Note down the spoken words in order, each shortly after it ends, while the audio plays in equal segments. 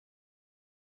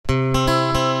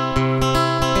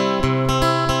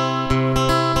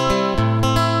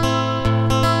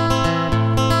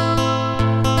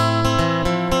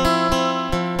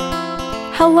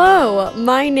Hello,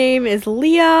 my name is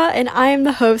Leah, and I am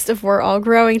the host of We're All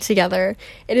Growing Together.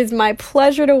 It is my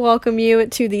pleasure to welcome you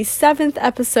to the 7th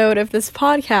episode of this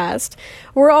podcast.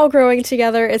 We're All Growing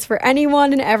Together is for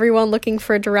anyone and everyone looking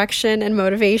for direction and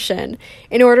motivation.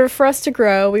 In order for us to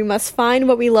grow, we must find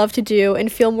what we love to do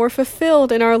and feel more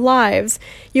fulfilled in our lives.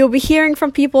 You'll be hearing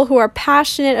from people who are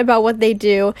passionate about what they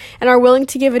do and are willing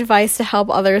to give advice to help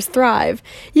others thrive.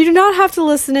 You do not have to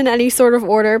listen in any sort of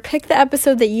order. Pick the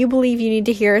episode that you believe you need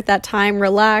to hear at that time,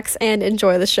 relax, and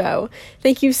enjoy the show.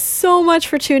 Thank you so much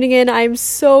for tuning in. I'm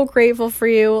so grateful for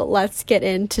you. Let's get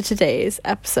into today's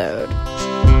episode.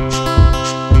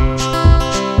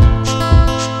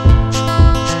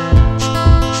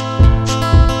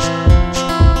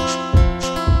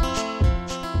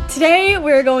 Today,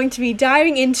 we're going to be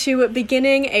diving into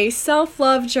beginning a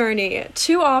self-love journey.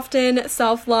 Too often,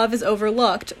 self-love is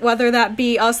overlooked, whether that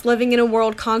be us living in a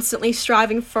world constantly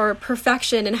striving for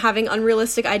perfection and having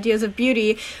unrealistic ideas of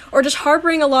beauty, or just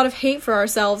harboring a lot of hate for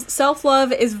ourselves.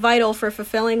 Self-love is vital for a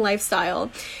fulfilling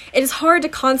lifestyle. It is hard to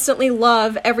constantly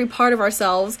love every part of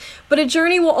ourselves, but a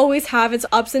journey will always have its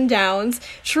ups and downs.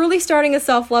 Truly starting a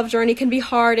self-love journey can be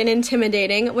hard and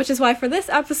intimidating, which is why for this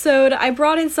episode, I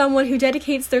brought in someone who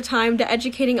dedicates their time to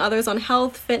educating others on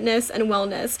health, fitness, and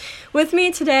wellness. With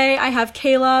me today, I have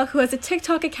Kayla, who has a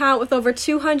TikTok account with over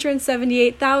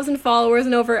 278,000 followers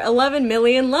and over 11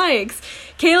 million likes.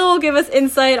 Kayla will give us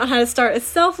insight on how to start a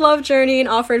self-love journey and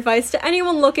offer advice to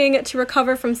anyone looking to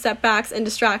recover from setbacks and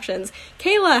distractions.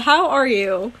 Kayla, how are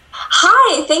you?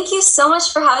 Hi, thank you so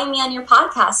much for having me on your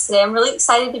podcast today. I'm really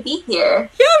excited to be here.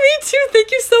 Yeah, me too.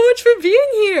 Thank you so much for being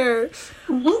here.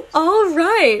 Mm-hmm. All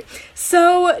right.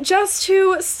 So just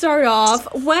to start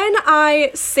off, when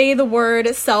I say the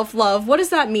word self-love, what does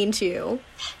that mean to you?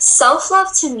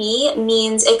 Self-love to me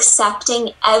means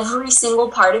accepting every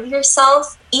single part of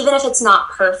yourself, even if it's not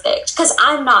perfect, because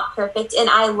I'm not perfect and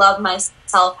I love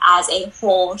myself as a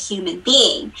whole human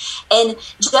being. And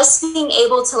just being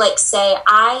able to say,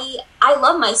 I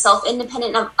love myself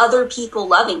independent of other people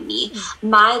loving me.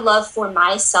 My love for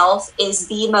myself is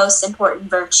the most important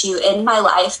virtue in my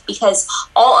life because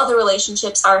all other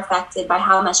relationships are affected by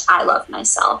how much I love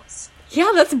myself.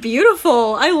 Yeah, that's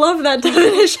beautiful. I love that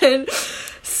definition.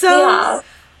 So,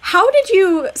 How did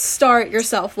you start your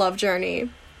self-love journey?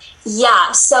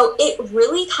 Yeah, so it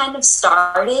really kind of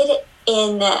started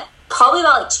in probably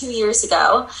about 2 years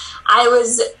ago. I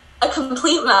was a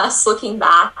complete mess looking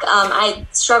back. I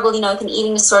struggled, with an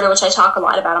eating disorder, which I talk a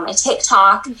lot about on my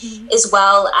TikTok, as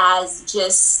well as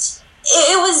just,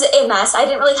 it was a mess. I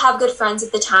didn't really have good friends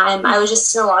at the time. I was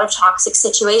just in a lot of toxic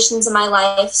situations in my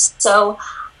life. So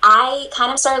I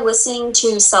kind of started listening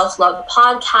to self-love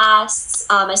podcasts.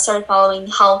 I started following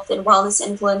health and wellness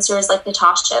influencers like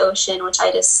Natasha Ocean, which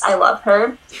I love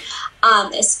her,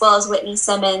 as well as Whitney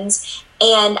Simmons.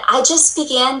 And I just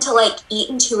began to eat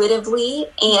intuitively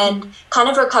and kind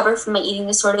of recover from my eating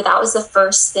disorder. That was the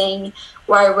first thing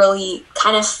where I really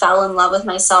kind of fell in love with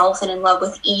myself and in love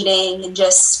with eating and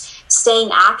just staying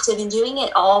active and doing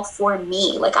it all for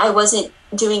me. I wasn't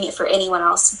doing it for anyone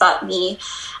else but me.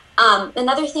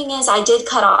 Another thing is I did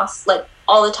cut off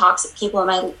all the toxic people in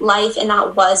my life, and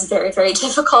that was very, very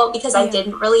difficult because I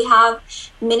didn't really have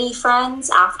many friends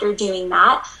after doing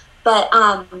that. But,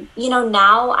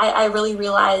 now I really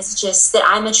realize just that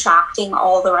I'm attracting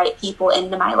all the right people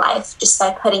into my life just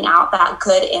by putting out that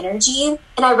good energy.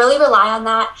 And I really rely on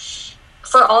that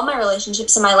for all my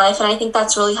relationships in my life. And I think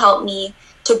that's really helped me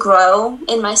to grow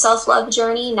in my self-love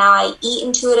journey. Now I eat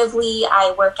intuitively,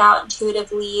 I work out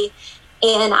intuitively,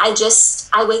 and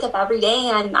I wake up every day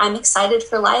and I'm excited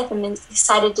for life. I'm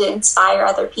excited to inspire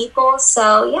other people.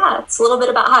 So yeah, it's a little bit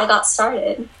about how I got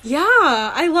started. Yeah,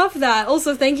 I love that.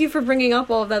 Also, thank you for bringing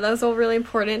up all of that. That was all really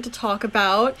important to talk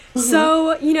about. Mm-hmm.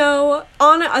 So,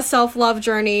 on a self-love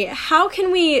journey, how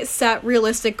can we set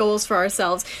realistic goals for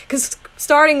ourselves? Because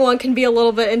starting one can be a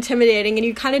little bit intimidating and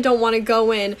you kind of don't want to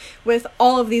go in with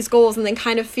all of these goals and then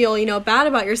kind of feel, bad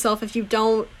about yourself if you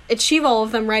don't achieve all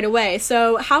of them right away.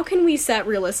 So how can we set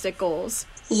realistic goals?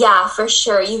 Yeah, for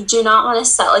sure. You do not want to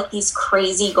set these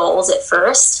crazy goals at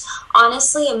first.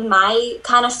 Honestly, my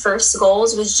kind of first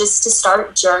goals was just to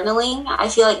start journaling. I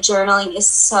feel like journaling is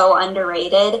so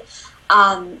underrated.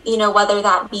 Whether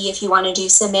that be if you want to do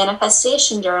some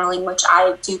manifestation journaling, which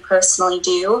I do personally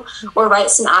do, or write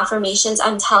some affirmations.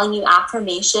 I'm telling you,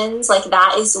 affirmations,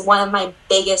 that is one of my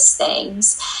biggest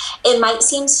things. It might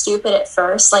seem stupid at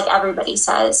first, like everybody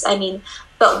says.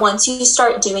 But once you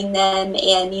start doing them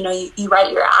and, you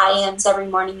write your I ams every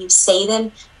morning, you say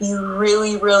them, you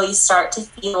really, really start to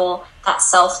feel that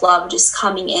self-love just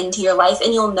coming into your life.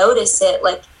 And you'll notice it,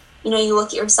 you look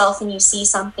at yourself and you see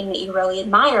something that you really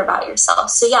admire about yourself.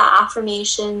 So yeah,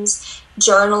 affirmations,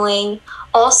 journaling.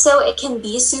 Also, it can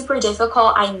be super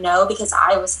difficult, I know, because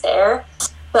I was there,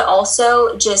 but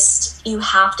also just you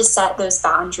have to set those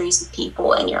boundaries with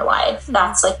people in your life.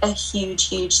 That's like a huge,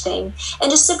 huge thing.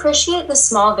 And just appreciate the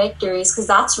small victories, because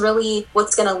that's really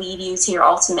what's going to lead you to your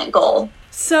ultimate goal.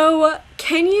 So,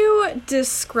 can you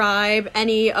describe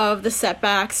any of the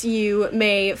setbacks you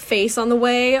may face on the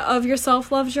way of your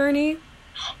self-love journey?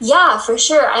 Yeah, for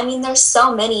sure. I mean, there's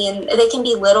so many, and they can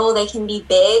be little, they can be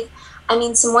big. I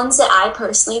mean, some ones that I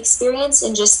personally experienced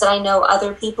and just that I know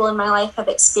other people in my life have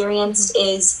experienced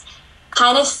is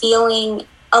kind of feeling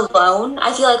alone.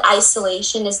 I feel like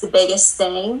isolation is the biggest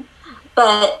thing,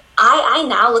 but I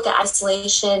now look at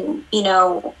isolation,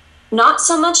 not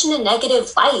so much in a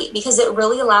negative light, because it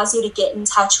really allows you to get in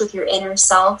touch with your inner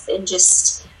self and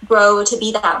just grow to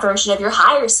be that version of your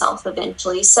higher self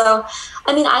eventually. So,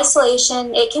 I mean,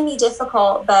 isolation, it can be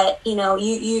difficult, but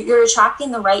you're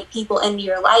attracting the right people into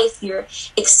your life. You're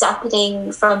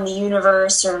accepting from the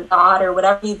universe or God or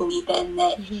whatever you believe in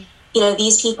that,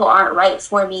 these people aren't right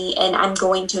for me, and I'm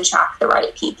going to attract the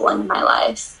right people into my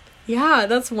life. Yeah,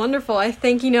 that's wonderful. I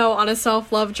think, on a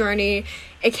self-love journey,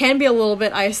 it can be a little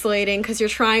bit isolating because you're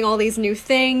trying all these new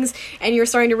things and you're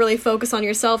starting to really focus on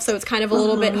yourself. So it's kind of a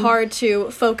little bit hard to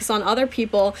focus on other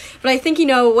people. But I think,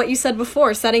 what you said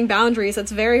before, setting boundaries,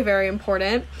 that's very, very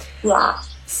important. Yeah.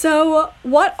 So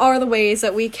what are the ways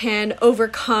that we can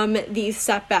overcome these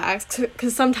setbacks?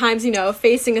 Because sometimes,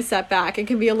 facing a setback, it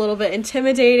can be a little bit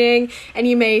intimidating and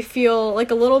you may feel like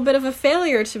a little bit of a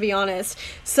failure, to be honest.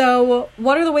 So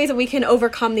what are the ways that we can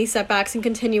overcome these setbacks and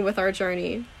continue with our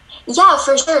journey? Yeah,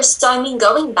 for sure. So, I mean,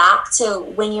 going back to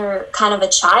when you're kind of a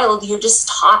child, you're just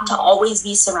taught to always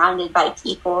be surrounded by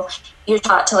people. You're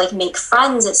taught to make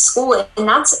friends at school, and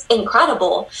that's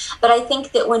incredible. But I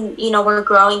think that when, we're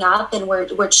growing up and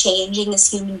we're changing as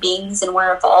human beings and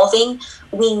we're evolving,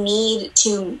 we need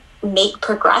to make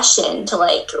progression to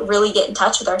really get in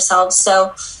touch with ourselves.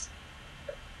 So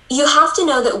you have to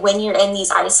know that when you're in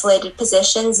these isolated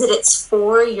positions, that it's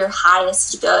for your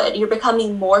highest good. You're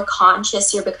becoming more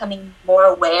conscious. You're becoming more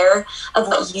aware of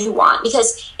what you want.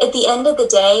 Because at the end of the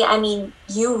day, I mean,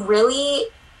 you really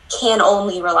can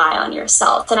only rely on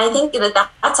yourself. And I think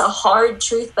that's a hard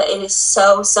truth, but it is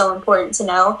so, so important to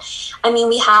know. I mean,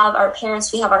 we have our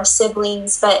parents, we have our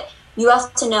siblings, but you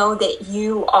have to know that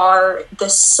you are the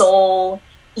sole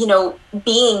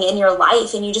being in your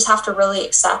life, and you just have to really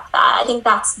accept that. I think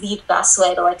that's the best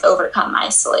way to overcome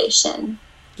isolation.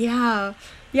 Yeah,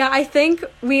 I think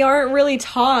we aren't really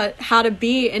taught how to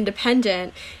be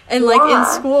independent. And in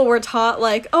school, we're taught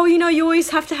you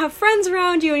always have to have friends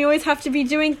around you and you always have to be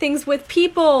doing things with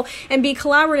people and be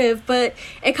collaborative. But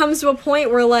it comes to a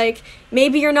point where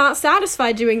maybe you're not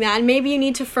satisfied doing that. And maybe you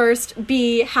need to first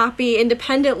be happy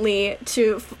independently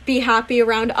to be happy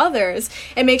around others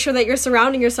and make sure that you're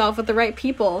surrounding yourself with the right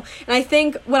people. And I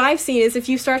think what I've seen is if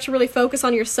you start to really focus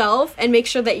on yourself and make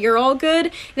sure that you're all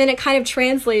good, then it kind of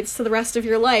translates to the rest of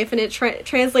your life, and it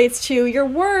translates to your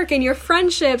work and your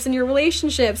friendships and your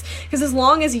relationships. Because as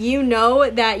long as you know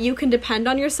that you can depend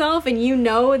on yourself and you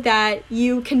know that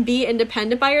you can be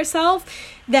independent by yourself,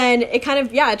 then it kind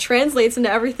of, it translates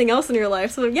into everything else in your life.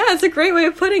 So it's a great way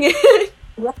of putting it.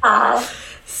 Yeah.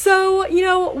 So,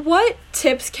 what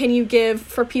tips can you give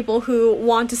for people who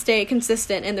want to stay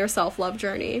consistent in their self-love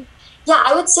journey? Yeah,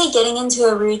 I would say getting into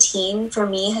a routine for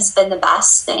me has been the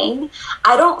best thing.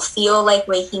 I don't feel like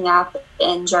waking up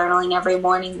and journaling every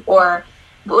morning, or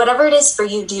whatever it is for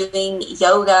you, doing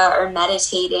yoga or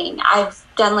meditating. I've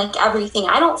done everything.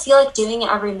 I don't feel like doing it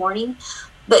every morning,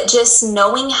 but just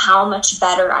knowing how much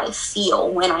better I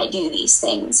feel when I do these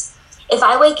things. If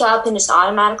I wake up and just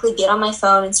automatically get on my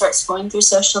phone and start scrolling through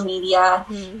social media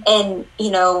and,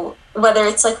 whether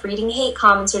it's reading hate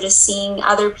comments or just seeing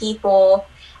other people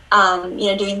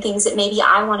doing things that maybe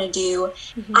I want to do.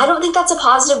 I don't think that's a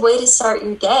positive way to start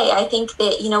your day. I think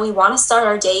that, we want to start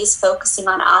our days focusing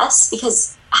on us,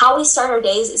 because how we start our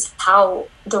days is how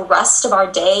the rest of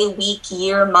our day, week,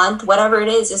 year, month, whatever it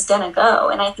is going to go.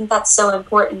 And I think that's so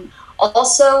important.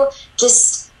 Also,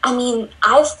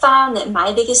 I've found that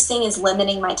my biggest thing is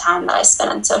limiting my time that I spend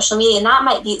on social media. And that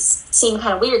might seem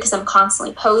kind of weird because I'm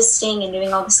constantly posting and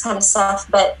doing all this kind of stuff,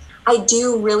 but I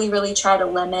do really, really try to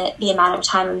limit the amount of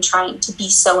time I'm trying to be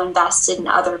so invested in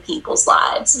other people's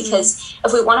lives. Because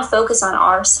if we want to focus on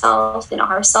ourselves and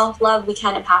our self-love, we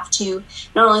kind of have to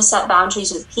not only set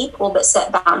boundaries with people, but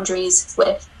set boundaries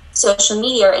with social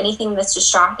media or anything that's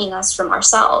distracting us from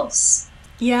ourselves.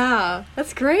 Yeah,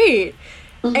 that's great.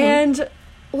 And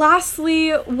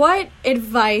lastly, what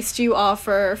advice do you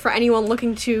offer for anyone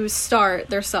looking to start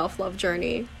their self-love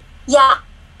journey? Yeah,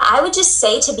 I would just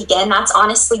say to begin, that's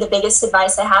honestly the biggest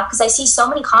advice I have, because I see so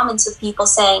many comments with people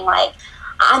saying like,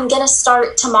 I'm going to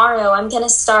start tomorrow, I'm going to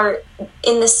start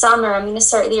in the summer, I'm going to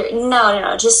start the year.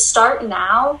 No, just start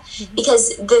now,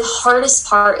 because the hardest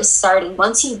part is starting.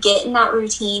 Once you get in that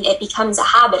routine, it becomes a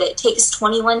habit. It takes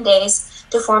 21 days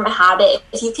to form a habit.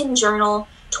 If you can journal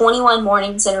 21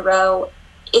 mornings in a row,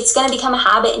 it's going to become a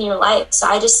habit in your life. So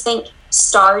I just think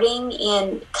starting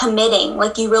and committing,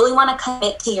 like you really want to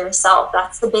commit to yourself.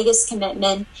 That's the biggest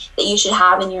commitment that you should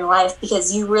have in your life,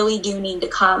 because you really do need to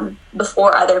come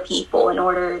before other people in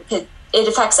order to, it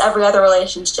affects every other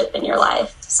relationship in your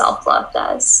life. Self-love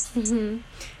does. Mm-hmm.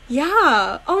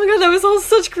 Yeah. Oh my God, that was all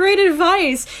such great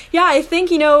advice. Yeah, I think,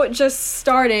 just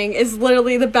starting is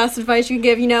literally the best advice you can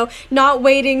give, not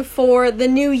waiting for the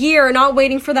new year, not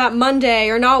waiting for that Monday,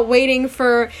 or not waiting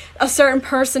for a certain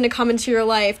person to come into your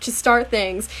life to start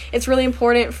things. It's really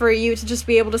important for you to just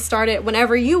be able to start it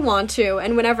whenever you want to,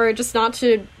 and whenever, just not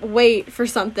to wait for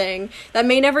something that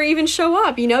may never even show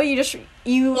up. You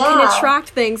can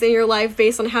attract things in your life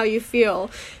based on how you feel.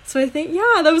 So I think,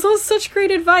 that was all such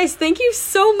great advice. Thank you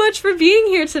so much for being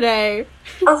here today.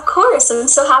 Of course. I'm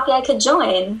so happy I could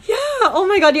join. Yeah. Oh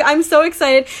my God. I'm so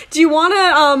excited. Do you want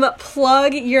to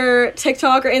plug your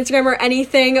TikTok or Instagram or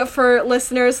anything for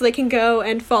listeners so they can go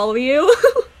and follow you?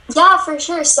 Yeah, for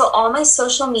sure. So all my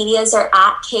social medias are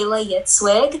at Kayla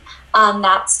Yitzwig.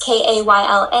 That's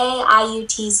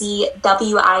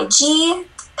KaylaIutzwig.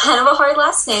 Kind of a hard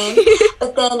last name.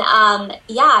 But then,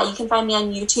 you can find me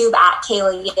on YouTube at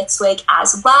Kayla Yitzwig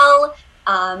as well.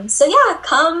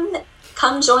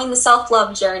 Come join the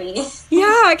self-love journey.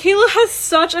 Yeah, Kayla has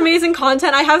such amazing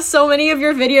content. I have so many of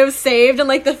your videos saved in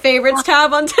the favorites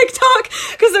tab on TikTok,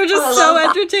 because they're just so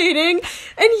entertaining.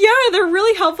 And they're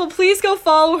really helpful. Please go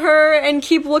follow her and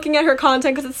keep looking at her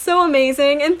content, because it's so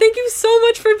amazing. And thank you so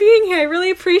much for being here. I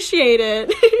really appreciate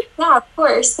it. Yeah, of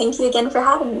course. Thank you again for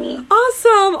having me.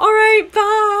 Awesome. All right,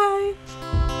 bye.